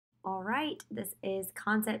All right, this is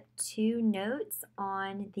Concept 2 notes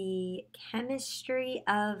on the chemistry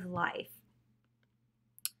of life.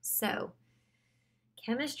 So,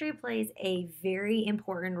 chemistry plays a very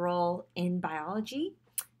important role in biology,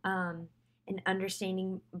 um, in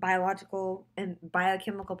understanding biological and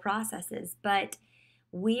biochemical processes. But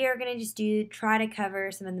we are going to just try to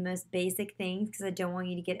cover some of the most basic things because I don't want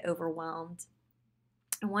you to get overwhelmed.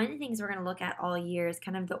 And one of the things we're going to look at all year is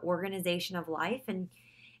kind of the organization of life and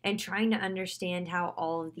trying to understand how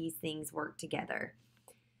all of these things work together.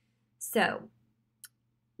 So,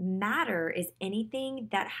 matter is anything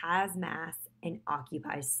that has mass and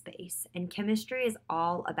occupies space. And chemistry is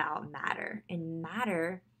all about matter. And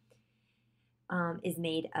matter is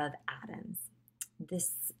made of atoms.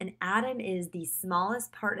 An atom is the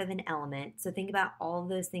smallest part of an element. So think about all of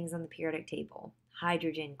those things on the periodic table: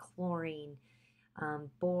 hydrogen, chlorine,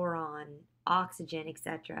 boron, oxygen,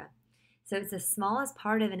 etc. So it's the smallest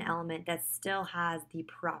part of an element that still has the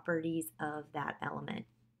properties of that element.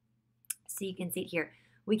 So you can see it here.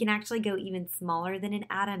 We can actually go even smaller than an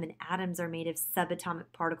atom, and atoms are made of subatomic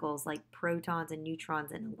particles like protons and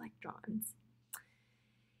neutrons and electrons.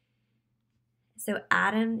 So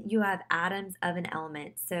you have atoms of an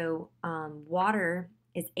element. So water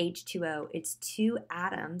is H2O. It's two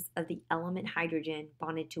atoms of the element hydrogen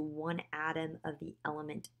bonded to one atom of the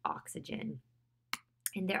element oxygen.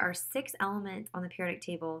 And there are 6 elements on the periodic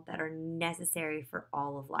table that are necessary for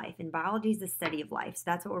all of life. And biology is the study of life, so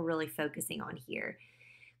that's what we're really focusing on here: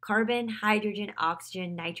 carbon, hydrogen,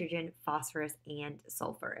 oxygen, nitrogen, phosphorus, and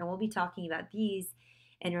sulfur. And we'll be talking about these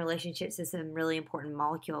in relationships to some really important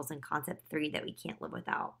molecules in Concept 3 that we can't live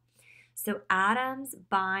without. So atoms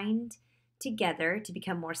bind together to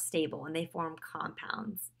become more stable, and they form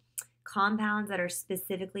compounds. Compounds that are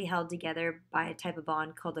specifically held together by a type of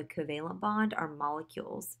bond called a covalent bond are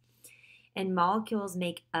molecules. And molecules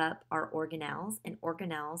make up our organelles, and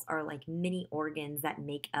organelles are like mini organs that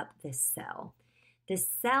make up the cell. The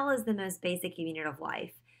cell is the most basic unit of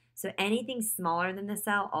life. So anything smaller than the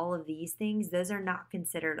cell, all of these things, those are not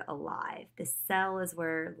considered alive. The cell is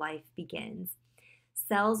where life begins.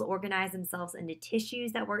 Cells organize themselves into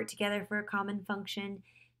tissues that work together for a common function.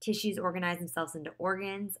 Tissues organize themselves into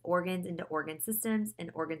organs, organs into organ systems, and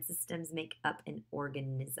organ systems make up an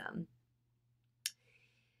organism.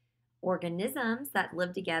 Organisms that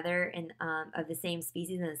live together of the same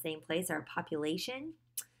species in the same place are a population.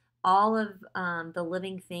 All of the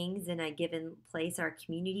living things in a given place are a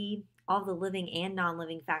community. All the living and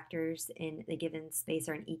non-living factors in a given space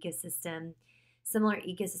are an ecosystem. Similar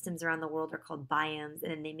ecosystems around the world are called biomes,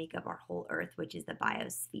 and then they make up our whole Earth, which is the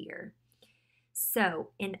biosphere.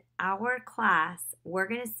 So in our class, we're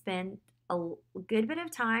going to spend a good bit of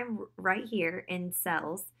time right here in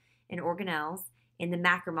cells and organelles, in the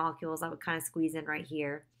macromolecules I would kind of squeeze in right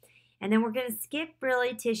here. And then we're going to skip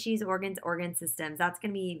really tissues, organs, organ systems. That's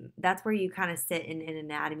where you kind of sit in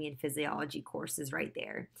anatomy and physiology courses right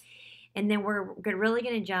there. And then we're really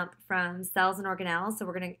going to jump from cells and organelles.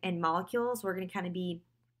 So and molecules, we're going to kind of be,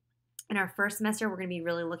 in our first semester, we're going to be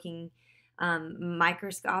really looking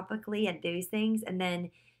microscopically at those things. And then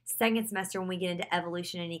second semester, when we get into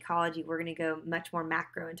evolution and ecology, we're going to go much more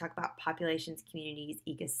macro and talk about populations, communities,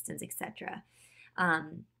 ecosystems, etc.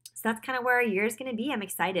 So that's kind of where our year is going to be. I'm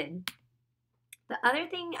excited. The other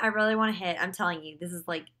thing I really want to hit, I'm telling you, this is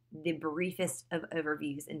like the briefest of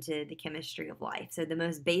overviews into the chemistry of life. So the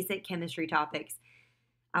most basic chemistry topics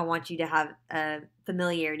I want you to have a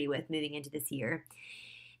familiarity with moving into this year.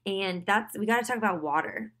 And we got to talk about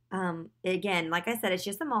water. Again, like I said, it's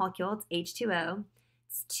just a molecule. It's H2O.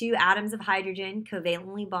 It's 2 atoms of hydrogen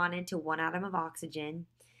covalently bonded to 1 atom of oxygen.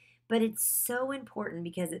 But it's so important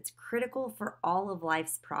because it's critical for all of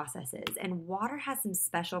life's processes. And water has some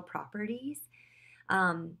special properties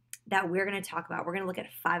that we're going to talk about. We're going to look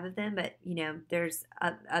at 5 of them, but there's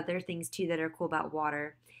other things too that are cool about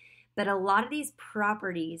water. But a lot of these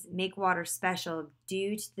properties make water special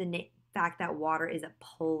due to the fact that water is a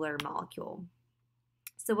polar molecule.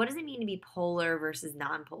 So what does it mean to be polar versus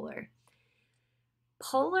nonpolar?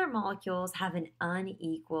 Polar molecules have an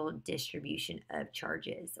unequal distribution of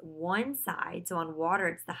charges. One side, so on water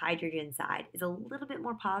it's the hydrogen side, is a little bit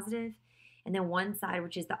more positive, and then one side,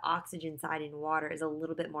 which is the oxygen side in water, is a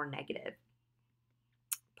little bit more negative.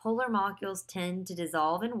 Polar molecules tend to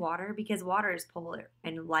dissolve in water because water is polar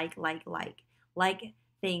and like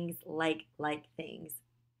things like things.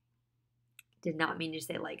 Did not mean to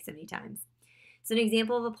say like so many times. So an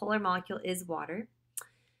example of a polar molecule is water.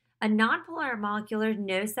 A nonpolar molecule, there's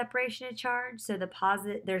no separation of charge, so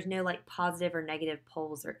there's no like positive or negative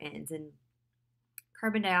poles or ends. And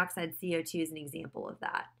carbon dioxide, CO2, is an example of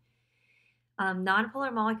that.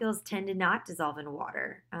 Nonpolar molecules tend to not dissolve in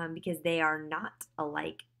water because they are not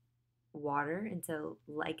alike water, and so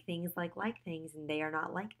like things, and they are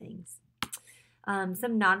not like things.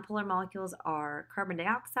 Some nonpolar molecules are carbon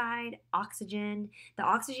dioxide, oxygen. The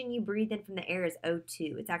oxygen you breathe in from the air is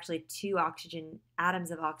O2. It's actually two oxygen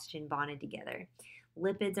atoms of oxygen bonded together.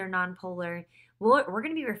 Lipids are nonpolar. We're going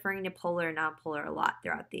to be referring to polar and nonpolar a lot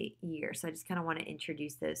throughout the year, so I just kind of want to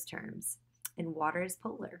introduce those terms. And water is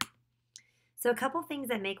polar. So a couple things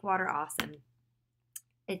that make water awesome.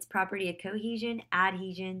 Its property of cohesion,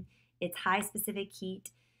 adhesion, its high specific heat,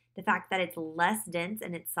 the fact that it's less dense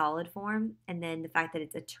in its solid form, and then the fact that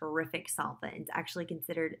it's a terrific solvent. It's actually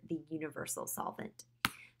considered the universal solvent.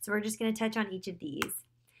 So we're just going to touch on each of these.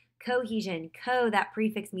 Cohesion, that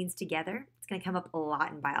prefix means together. It's going to come up a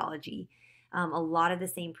lot in biology. A lot of the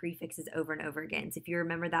same prefixes over and over again. So if you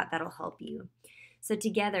remember that, that'll help you. So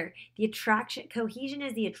together, cohesion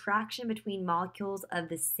is the attraction between molecules of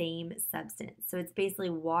the same substance. So it's basically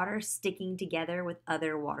water sticking together with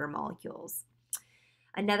other water molecules.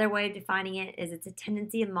 Another way of defining it is it's a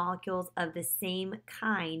tendency of molecules of the same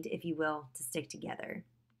kind, if you will, to stick together.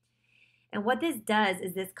 And what this does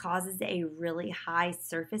is this causes a really high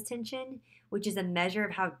surface tension, which is a measure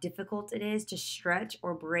of how difficult it is to stretch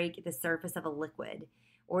or break the surface of a liquid,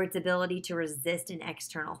 or its ability to resist an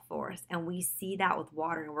external force. And we see that with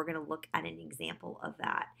water, and we're going to look at an example of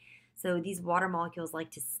that. So these water molecules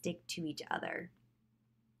like to stick to each other.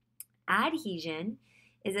 Adhesion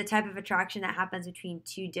is a type of attraction that happens between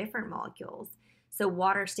two different molecules. So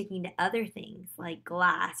water sticking to other things like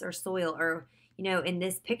glass or soil, or in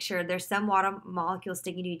this picture, there's some water molecules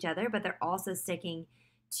sticking to each other, but they're also sticking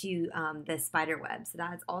to the spider web. So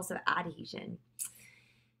that's also adhesion.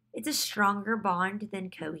 It's a stronger bond than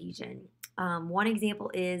cohesion. One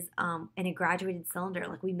example is in a graduated cylinder,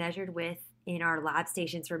 like we measured with in our lab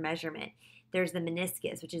stations for measurement. There's the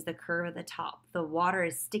meniscus, which is the curve at the top. The water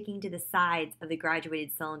is sticking to the sides of the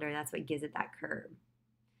graduated cylinder, and that's what gives it that curve.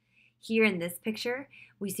 Here in this picture,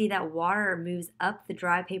 we see that water moves up the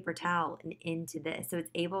dry paper towel and into this. So it's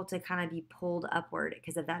able to kind of be pulled upward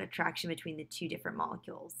because of that attraction between the two different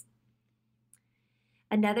molecules.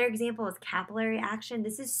 Another example is capillary action.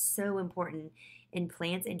 This is so important in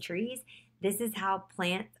plants and trees. This is how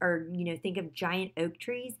plants, or think of giant oak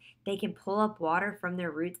trees, they can pull up water from their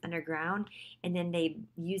roots underground, and then they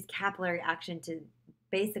use capillary action to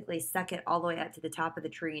basically suck it all the way up to the top of the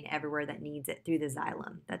tree and everywhere that needs it through the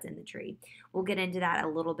xylem that's in the tree. We'll get into that a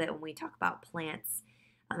little bit when we talk about plants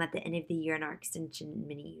at the end of the year in our extension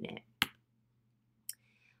mini unit.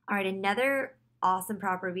 All right, another awesome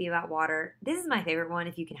property about water. This is my favorite one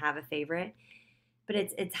if you can have a favorite, but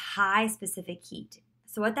it's high specific heat.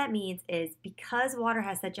 So what that means is because water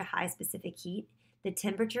has such a high specific heat, the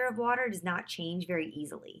temperature of water does not change very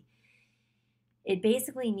easily. It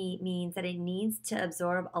basically means that it needs to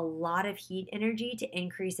absorb a lot of heat energy to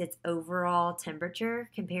increase its overall temperature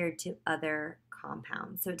compared to other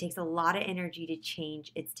compounds. So it takes a lot of energy to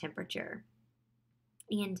change its temperature.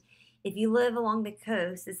 And if you live along the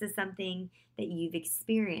coast, this is something that you've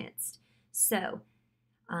experienced. So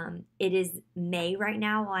it is May right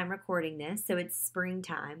now while I'm recording this, so it's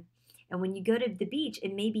springtime. And when you go to the beach,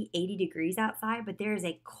 it may be 80 degrees outside, but there is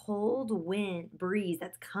a cold breeze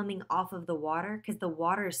that's coming off of the water because the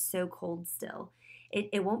water is so cold still.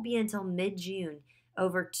 It won't be until mid-June,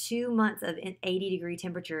 over 2 months of 80-degree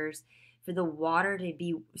temperatures, for the water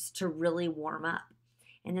to really warm up.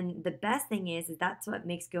 And then the best thing is that's what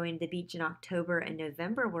makes going to the beach in October and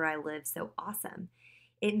November where I live so awesome.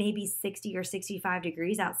 It may be 60 or 65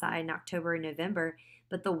 degrees outside in October and November,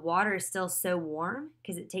 but the water is still so warm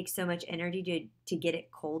because it takes so much energy to get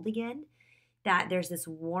it cold again, that there's this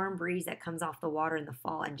warm breeze that comes off the water in the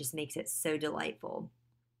fall and just makes it so delightful.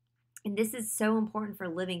 And this is so important for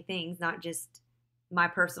living things, not just my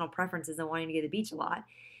personal preferences and wanting to go to the beach a lot,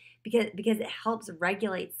 because it helps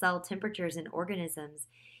regulate cell temperatures in organisms.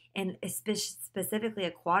 And specifically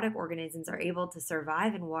aquatic organisms are able to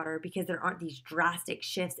survive in water because there aren't these drastic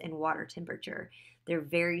shifts in water temperature. They're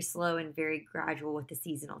very slow and very gradual with the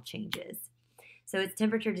seasonal changes. So its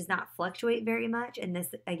temperature does not fluctuate very much, and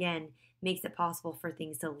this, again, makes it possible for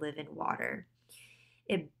things to live in water.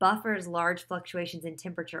 It buffers large fluctuations in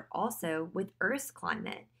temperature also with Earth's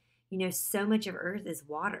climate. So much of Earth is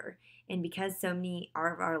water, and because so many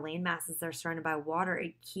of our land masses are surrounded by water,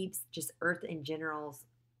 it keeps just Earth in general's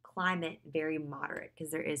climate very moderate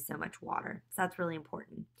because there is so much water. So that's really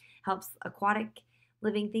important. Helps aquatic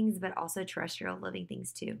living things, but also terrestrial living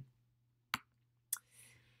things too.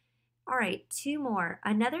 All right, 2 more.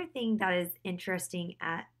 Another thing that is interesting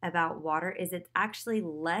about water is it's actually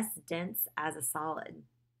less dense as a solid.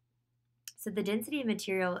 So the density of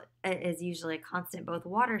material is usually a constant. Both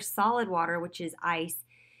water, solid water, which is ice,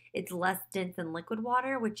 it's less dense than liquid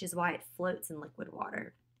water, which is why it floats in liquid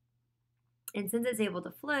water. And since it's able to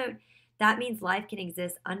float, that means life can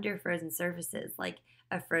exist under frozen surfaces, like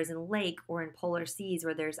a frozen lake or in polar seas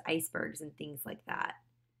where there's icebergs and things like that.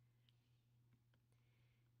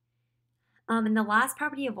 And the last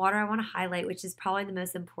property of water I want to highlight, which is probably the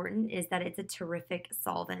most important, is that it's a terrific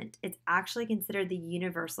solvent. It's actually considered the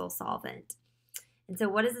universal solvent. And so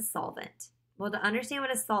what is a solvent? Well, to understand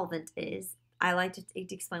what a solvent is, I like to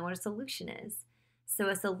explain what a solution is. So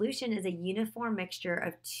a solution is a uniform mixture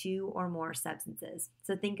of two or more substances.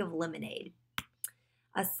 So think of lemonade.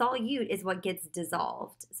 A solute is what gets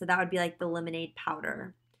dissolved. So that would be like the lemonade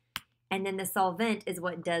powder. And then the solvent is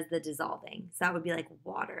what does the dissolving. So that would be like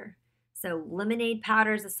water. So lemonade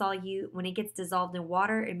powder is a solute. When it gets dissolved in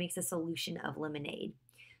water, it makes a solution of lemonade.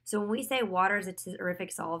 So when we say water is a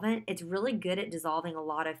terrific solvent, it's really good at dissolving a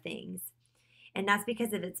lot of things. And that's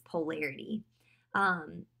because of its polarity.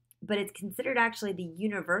 But it's considered actually the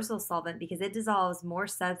universal solvent because it dissolves more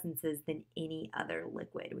substances than any other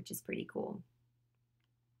liquid, which is pretty cool.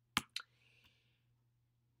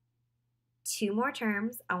 Two more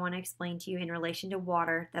terms I want to explain to you in relation to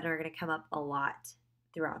water that are going to come up a lot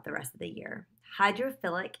throughout the rest of the year.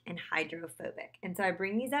 Hydrophilic and hydrophobic. And so I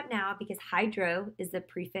bring these up now because hydro is the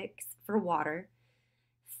prefix for water.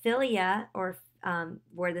 Philia, or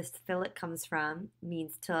where this philic comes from,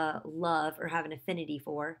 means to love or have an affinity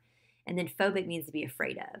for. And then phobic means to be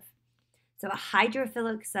afraid of. So a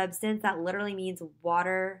hydrophilic substance, that literally means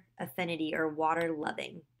water affinity or water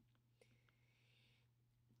loving.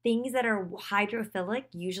 Things that are hydrophilic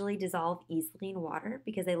usually dissolve easily in water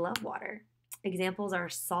because they love water. Examples are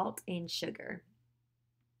salt and sugar.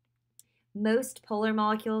 Most polar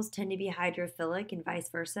molecules tend to be hydrophilic and vice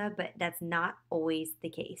versa, but that's not always the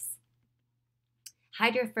case.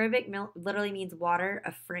 Hydrophobic literally means water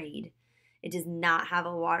afraid. It does not have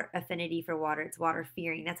a water affinity for water. It's water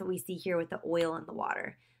fearing. That's what we see here with the oil in the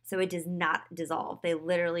water. So it does not dissolve. They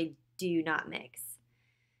literally do not mix.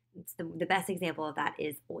 It's the best example of that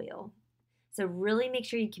is oil. So really make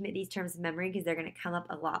sure you commit these terms to memory because they're going to come up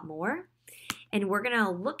a lot more. And we're going to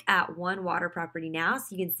look at one water property now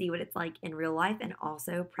so you can see what it's like in real life and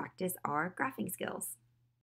also practice our graphing skills.